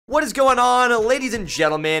What is going on, ladies and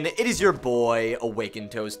gentlemen? It is your boy,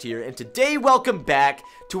 Awakened Toast here, and today welcome back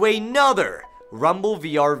to another Rumble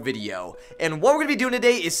VR video. And what we're going to be doing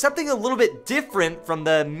today is something a little bit different from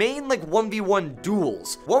the main, 1v1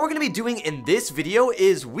 duels. What we're going to be doing in this video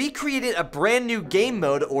is we created a brand new game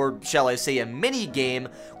mode, or shall I say a mini game,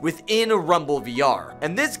 within Rumble VR.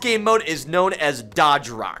 And this game mode is known as Dodge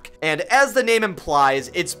Rock. And as the name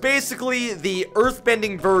implies, it's basically the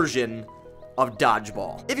earthbending version of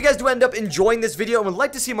Dodgeball. If you guys do end up enjoying this video and would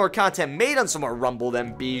like to see more content made on some more Rumble,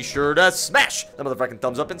 then be sure to smash that motherfucking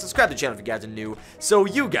thumbs up and subscribe to the channel if you guys are new, so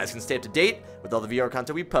you guys can stay up to date with all the VR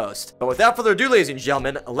content we post. But without further ado, ladies and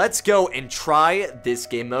gentlemen, let's go and try this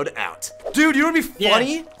game mode out. Dude, you know what would be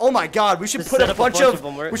funny? Yeah. Oh my god, we should put a bunch of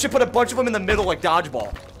them in the middle like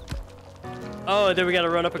Dodgeball. Oh, and then we gotta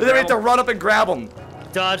run up and grab them. Then we have to run up and grab them.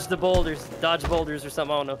 Dodge boulders or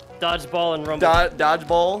something, I don't know. Dodgeball and Rumble.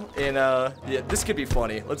 Dodgeball and, yeah, this could be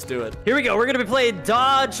funny. Let's do it. Here we go. We're gonna be playing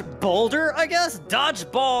Dodge Boulder, I guess?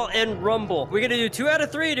 Dodgeball and Rumble. We're gonna do 2 out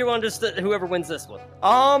of 3, or do you want just whoever wins this one?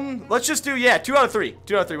 Let's just do, yeah, 2 out of 3.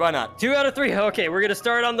 2 out of 3, why not? 2 out of 3, okay. We're gonna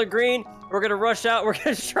start on the green. We're gonna rush out. We're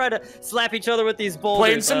gonna try to slap each other with these boulders.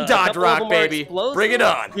 Playing some Dodge Rock, baby. Bring it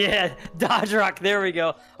on. Yeah, Dodge Rock. There we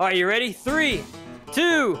go. All right, you ready? 3,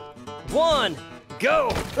 2, 1. Go!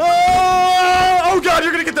 Oh god,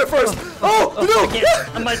 you're gonna get there first! Oh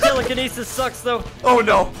no! My telekinesis sucks though. Oh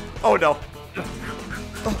no! Oh no!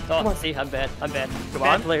 Oh, see, I'm bad. I'm bad. Come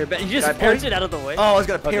bad on. Player. You just punched it out of the way. Oh, I was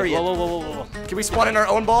gonna parry it. Whoa. Can we spawn in our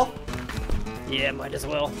own ball? Yeah, might as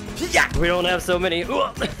well. Yeah! We don't have so many. You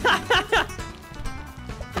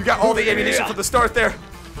got all the ammunition from the start there.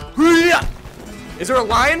 Is there a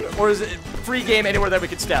line, or is it free game anywhere that we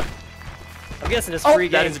could step? I'm guessing it's free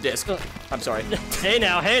game. That is a disc. I'm sorry. Hey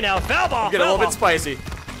now, foul ball. Get a little bit spicy.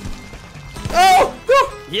 Oh!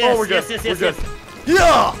 Yes, oh, we're good. Yes.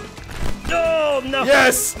 Yeah! No.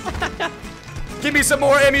 Yes! Give me some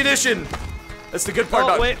more ammunition. That's the good part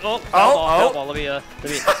about. Wait. Foul ball. Let me.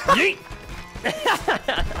 Yeet.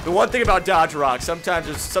 The one thing about Dodge Rock, sometimes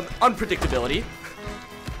there's some unpredictability.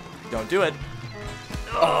 Don't do it.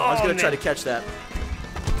 Oh, I was gonna try to catch that.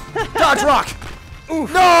 Dodge Rock!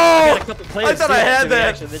 Oof. No! I thought I had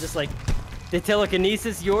that. Actually, they're just like, they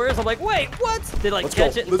telekinesis yours. I'm like, wait, what? They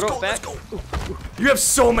catch it and throw it back. You have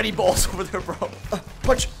so many balls over there, bro.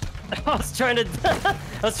 Punch. I was trying to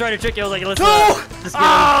trick you. I was like, let's just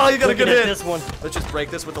you got a good hit. This one. Let's just break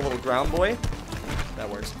this with a little ground boy. That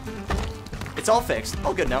works. It's all fixed.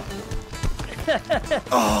 All good now.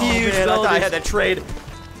 Oh huge man, I thought I had that trade.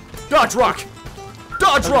 Dodge Rock.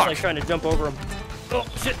 Dodge Rock. Like trying to jump over him. Oh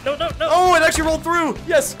shit! No! Oh, it actually rolled through.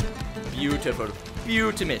 Yes. Beautiful.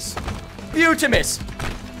 Beautimous.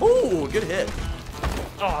 Oh, good hit.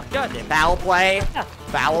 Oh, goddamn. Foul play.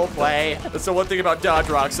 Foul play. That's the one thing about Dodge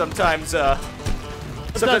Rock. Sometimes it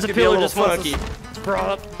can be a little funky.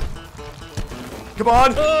 Come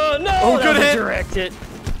on. No. Oh, good hit. Direct it.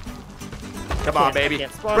 Come on, baby.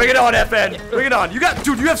 Bring it on, FN. Bring it on.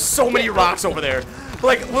 Dude, you have so many rocks over there.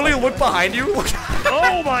 Like, literally look behind you.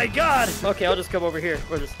 Oh my god. Okay, I'll just come over here.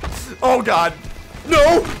 Oh god.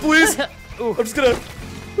 No, please. I'm just gonna.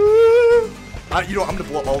 You know, I'm gonna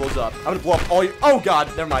blow all those up. I'm gonna blow up all your. Oh god,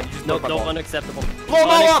 never mind. You just no, unacceptable. Blow them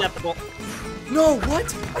all up. No,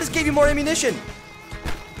 what? I just gave you more ammunition.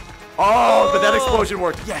 Oh, but that explosion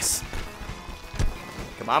worked. Yes.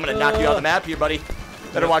 Come on, I'm gonna knock you out of the map here, buddy.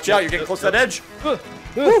 Better watch out. You're getting close to that edge. Woo.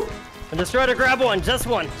 And just try to grab one. Just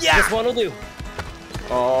one. Yeah. Just one will do.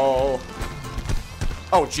 Oh,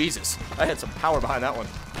 Jesus. I had some power behind that one.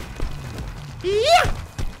 Yeah!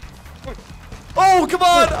 Oh, come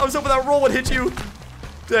on! I was hoping that roll would hit you.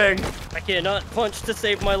 Dang. I cannot punch to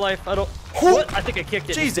save my life. I don't... What? I think I kicked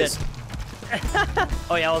it. Jesus.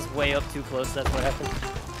 Oh, yeah, I was way up too close. That's what happened.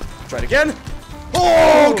 Try it again.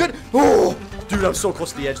 Oh, good. Oh, dude, I was so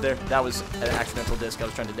close to the edge there. That was an accidental disc. I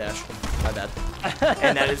was trying to dash. My bad.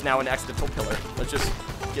 And that is now an accidental pillar. Let's just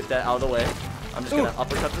get that out of the way. I'm just gonna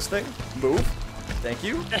uppercut this thing. Move. Thank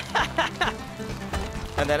you.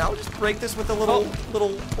 And then I'll just break this with a little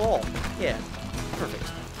ball. Yeah. Perfect.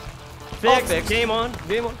 Fixed. Game on.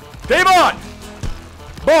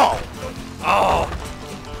 Ball. Oh.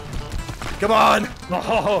 Come on.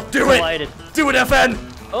 Oh, do delighted. it. Do it, FN.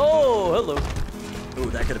 Oh, hello. Ooh,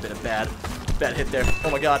 that could have been a bad hit there. Oh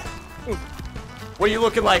my god. Ooh. What are you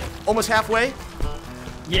looking like? Almost halfway?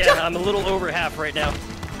 Yeah, I'm a little over half right now.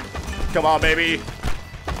 Come on, baby.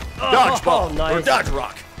 Dodgeball. Nice. Or Dodge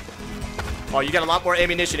Rock. Oh, you got a lot more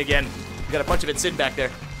ammunition again. You got a bunch of it sitting back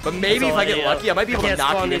there. But maybe if I get lucky, I might be able to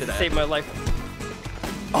knock you into that. Save my life.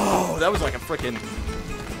 Oh, that was like a freaking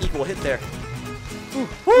equal hit there.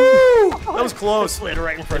 Woo! That was close. Slid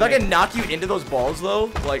right in front If of I me. can knock you into those balls, though,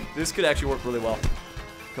 like, this could actually work really well.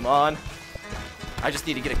 Come on. I just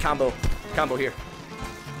need to get a combo here.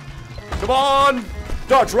 Come on!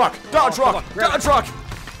 Dodge rock! Dodge rock! Dodge rock!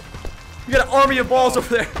 You got an army of balls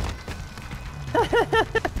over there.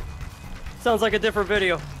 Sounds like a different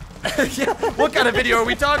video. Yeah, what kind of video are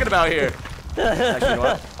we talking about here? Actually, you know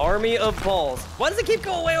what? Army of balls. Why does it keep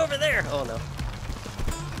going way over there? Oh no.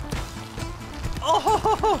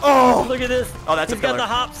 Oh! Look at this. Oh, that's a He's got pillar. the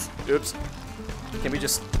hops. Oops. Can we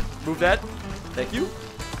just move that? Thank you.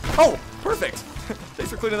 Oh, perfect.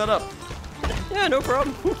 Thanks for cleaning that up. Yeah, no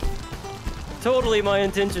problem. Totally my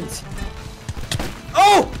intentions.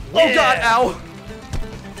 Oh! Oh Yeah. God! Ow!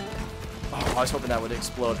 Oh, I was hoping that would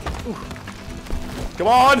explode. Ooh. Come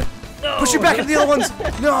on! No. Push you back into the other ones!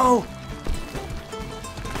 No!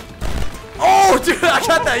 Oh, dude! I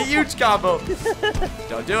got that huge combo.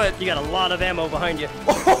 Don't do it. You got a lot of ammo behind you.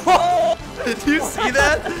 Did you see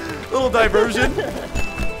that? Little diversion.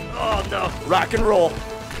 Oh no. Rock and roll.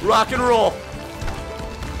 Rock and roll.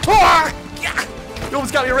 Ah! You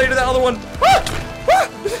almost got me right into that other one. Ah!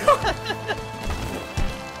 Ah!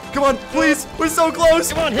 Come on, please. We're so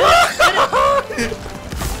close. Come on, hit it. Hit it.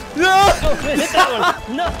 No! Oh, hit that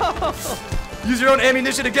one. No. Use your own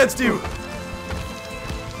ammunition against you.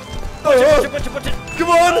 Punch it. Come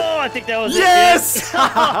on. Oh, I think that was Yes!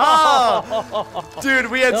 it. Dude,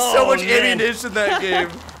 we had so Oh, much man. ammunition that game.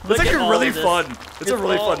 It's Look at actually all really of this. fun. It's a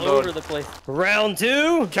really all fun over mode. the place. Round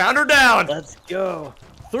 2. Counter down. Let's go.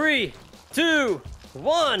 3, 2,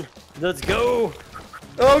 1. Let's go.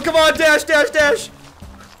 Oh, come on, dash, dash, dash.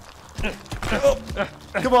 Oh,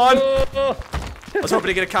 come on. Oh, I was hoping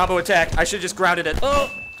to get a combo attack. I should have just grounded it. oh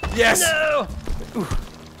Yes. no. Ooh,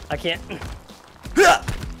 I can't.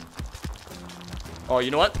 Oh, you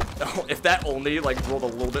know what? Oh, if that only like rolled a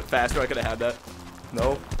little bit faster, I could have had that.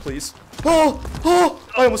 No, please. Oh, oh!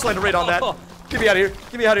 I almost landed right on that. Get me out of here.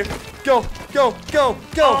 Get me out of here. Go, go, go,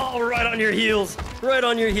 go. Oh, right on your heels. Right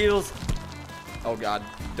on your heels. Oh God!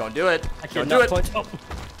 Don't do it. I Don't cannot do it. punch. Oh,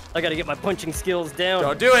 I gotta get my punching skills down.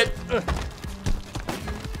 Don't do it.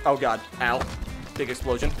 Oh God! Ow! Big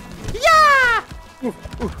explosion. Yeah!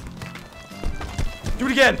 Do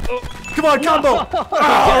it again. Oh. Come on, combo.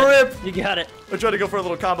 Oh, rip. You got it. I'm trying to go for a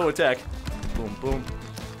little combo attack. Boom, boom.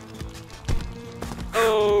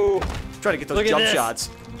 Oh, Trying to get those Look at jump this. shots.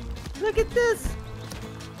 look at this.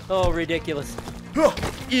 Oh, ridiculous. Oh,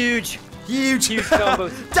 Huge. huge. Huge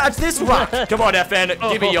combos. Dodge this rock. Come on, FN.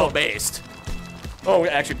 Give me Oh. your base. Oh,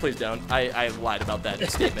 actually, please don't. I lied about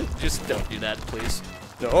that statement. Just don't do that, please.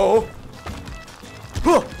 No.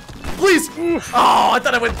 Oh, please. Oh, I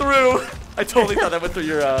thought I went through. I totally thought that went through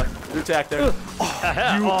your attack there.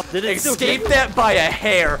 Oh, did it still Escaped kick? that by a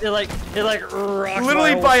hair. It like rocked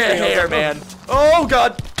Literally my by whole a screen. I was hair, like, man. Oh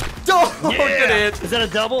God. Oh, Yeah. good hit. Is that a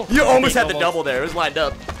double? You I almost think had the double there. It was lined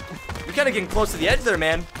up. You're kind of getting close to the edge there,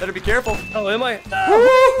 man. Better be careful. Oh, am I?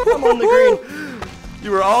 I'm on the green.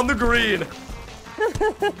 You were on the green.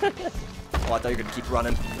 Oh, I thought you were gonna keep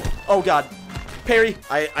running. Oh God. Parry.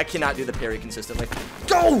 I cannot do the parry consistently.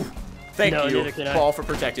 Go! Thank No, you, neither can I. Paul, for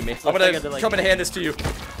protecting me. I'm I gonna got to, like- come and hand this to you.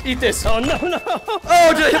 Eat this. Oh, no, no.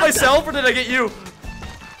 Oh, did I hit myself or did I get you?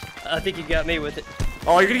 I think you got me with it.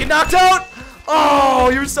 Oh, you're gonna get knocked out. Oh,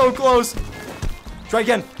 you're so close. Try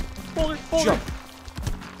again. Hold it. Jump.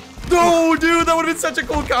 No, dude, that would have been such a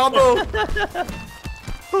cool combo.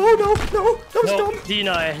 Oh, no, no, that was Nope, dumb.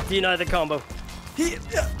 deny the combo.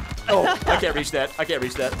 Oh, I can't reach that. I can't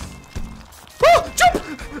reach that. Oh, jump!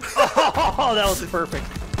 Oh, that was perfect.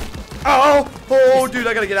 Oh, oh, dude,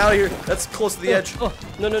 I gotta get out of here. That's close to the edge. Oh,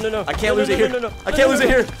 no. I can't lose no, it here. no. I can't lose it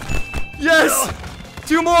here. Yes!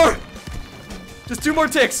 2 more. Just 2 more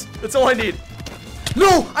ticks. That's all I need.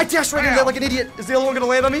 No! I dashed right into that like an idiot. Is the other one gonna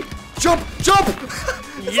land on me? Jump! Jump! That's all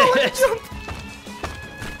I need, Yes. jump.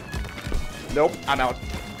 Nope, I'm out.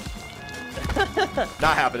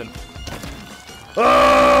 Not happening.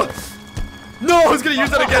 No, I was gonna use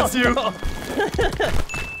that against you.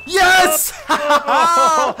 Yes!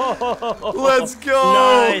 Let's go.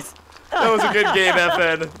 Nice. That was a good game,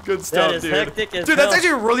 FN. Good stuff, That is dude. hectic as Dude, that's hell.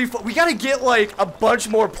 actually really fun. We gotta get like a bunch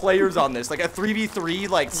more players on this, like a 3v3,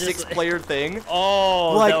 like Just- 6-player thing.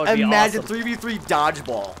 Oh, Like, that would be imagine awesome. 3v3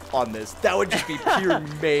 dodgeball on this. That would just be pure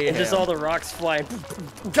mayhem. And just all the rocks flying.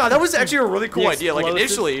 God, that was actually a really cool The idea. Like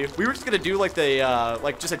explosives. initially, we were just gonna do like the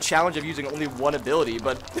like just a challenge of using only one ability,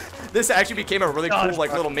 but this actually became a really cool Dodge like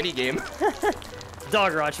rock. little mini game.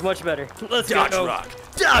 Dog Rock, much better. Let's Dodge go. rock,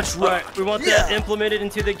 dodge All rock. right, we want Yeah. that implemented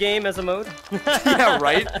into the game as a mode. Yeah,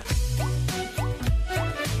 right.